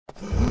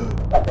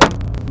Showing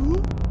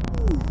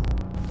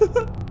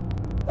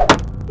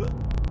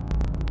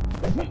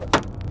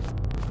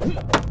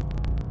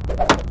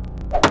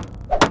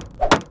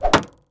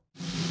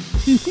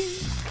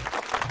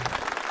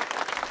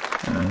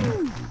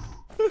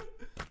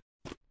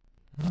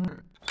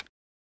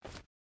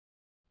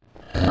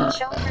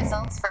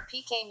results for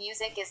Pkilla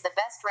Musik is the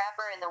best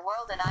rapper in the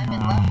world and I'm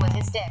in love with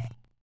his dick.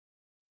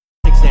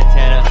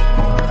 Santana.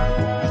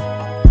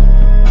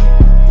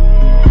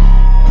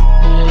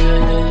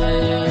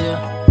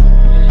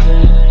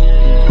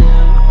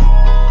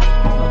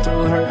 My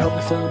throat hurt, hope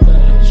it feel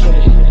better.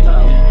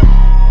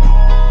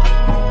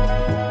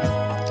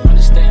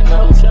 Understand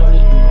though, shorty.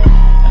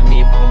 I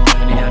need more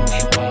money, I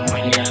need more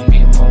money, I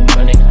need more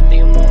money, I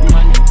need more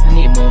money, I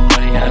need more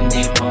money, I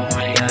need more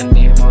money, I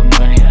need more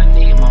money, I need more money, I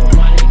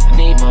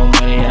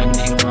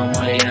need more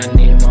money, I need more money, I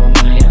need more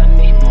money, I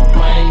need more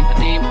money, I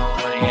need more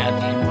money, I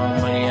need more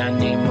money, I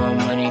need more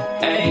money,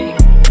 hey.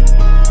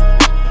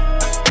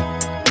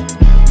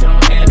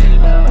 Don't add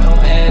it up,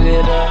 don't add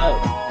it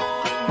up,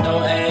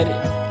 don't add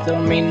it,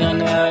 don't mean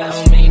none of us,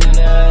 don't mean none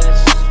of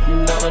us, you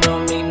know it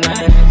don't mean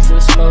nothing, still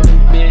smoking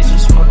bitch, you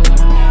smoking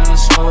now,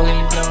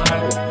 smoking, don't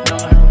hurt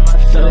my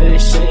feel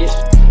this shit, I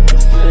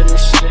feel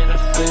this shit, I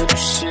feel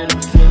this shit, I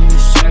feel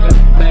this shit,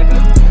 back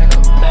up, back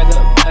up, back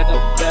up, back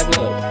up, back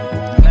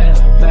up,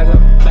 back up,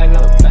 back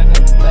up, back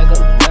up, back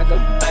up, back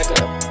up, back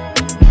up,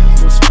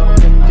 still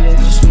smoking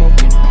bitch,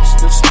 smoking,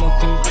 still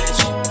smoking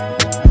bitch,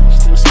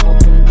 still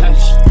smoking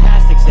bitch.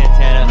 Fantastic,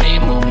 Santana. I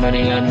need more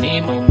money, I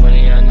need more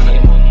money, I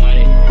need more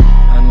money, I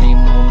need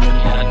more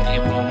money, I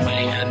need more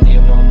money, I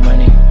need more money, I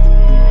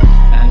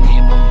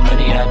need more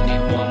money, I need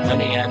more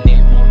money, I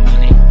need more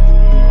money,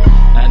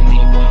 I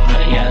need more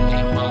money, I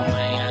need more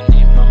money, I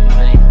need more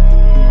money.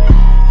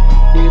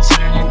 You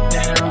turn it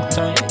down,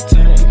 turn it,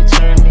 you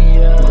turn me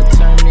up,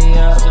 so I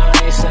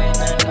ain't say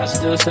nothing, I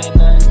still say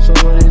nothing, so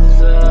what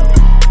is up?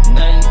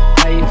 Nothing,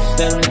 how you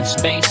feeling?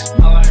 Space,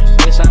 Mars,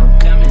 this how I'm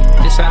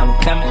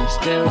coming,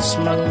 still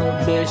smoking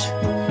little bitch,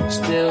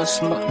 still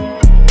smoke.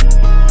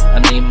 I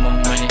need more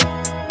money.